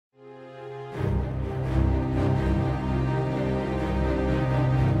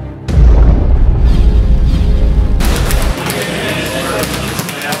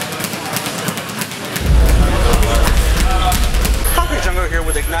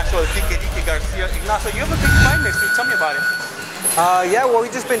IGNACIO Garcia. Ignacio, you have a big fight next week. Tell me about it. Yeah, well,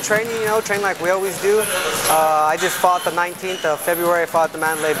 we've just been training, train like we always do. I just fought the 19th of February. I fought the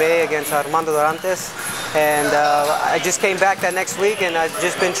Mandalay Bay against Armando Dorantes. And I just came back that next week, and I've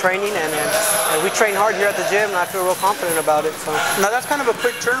just been training, and we train hard here at the gym, and I feel real confident about it. So now that's kind of a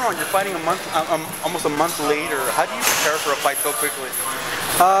quick turnaround. You're fighting almost a month later. How do you prepare for a fight so quickly?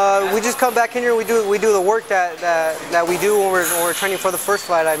 We just come back in here. We do the work that we do when we're training for the first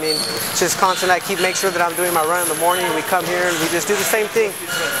fight. I mean, just constant. I make sure that I'm doing my run in the morning. We come here and we just do the same thing.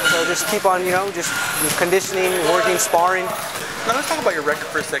 So just keep on, just conditioning, working, sparring. Now let's talk about your record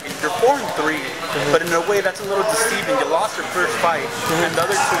for a second. You're 4-3, but in a way that's a little deceiving. You lost your first fight, and the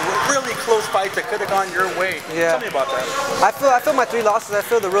other two were really close fights that could have gone your way. Yeah. Tell me about that. I feel my 3 losses. I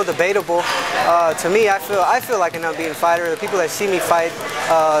feel they're real debatable. To me, I feel like an unbeaten fighter. The people that see me fight,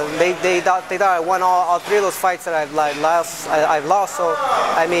 they thought I won all 3 of those fights that I've lost. So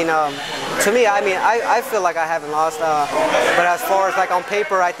I mean, to me, I feel like I haven't lost. But as far as like on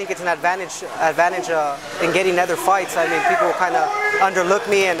paper, I think it's an advantage in getting other fights. I mean, people kind of underlook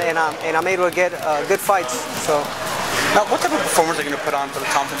me, and I'm able to get good fights. So. Now, what type of performance are you going to put on for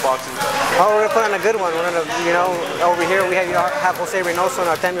the Thompson Boxing? Oh, we're going to put on a good one. We're going to, over here we have Jose Reynoso and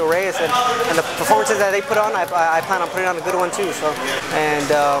Artemio Reyes, and the performances that they put on, I plan on putting on a good one too. So,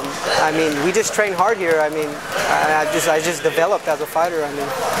 and I mean, we just train hard here. I mean, I just developed as a fighter. I mean,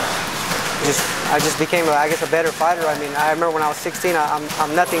 I just became, I guess, a better fighter. I mean, I remember when I was 16,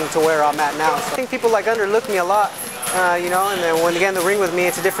 I'm nothing to where I'm at now. So I think people like underlook me a lot. And then when they get in the ring with me,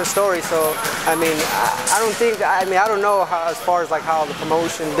 it's a different story. So, I mean, I don't know as far as like how the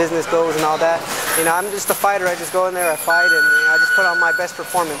promotion business goes and all that. I'm just a fighter. I just go in there, I fight, and I just put on my best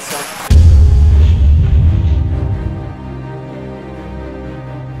performance. So.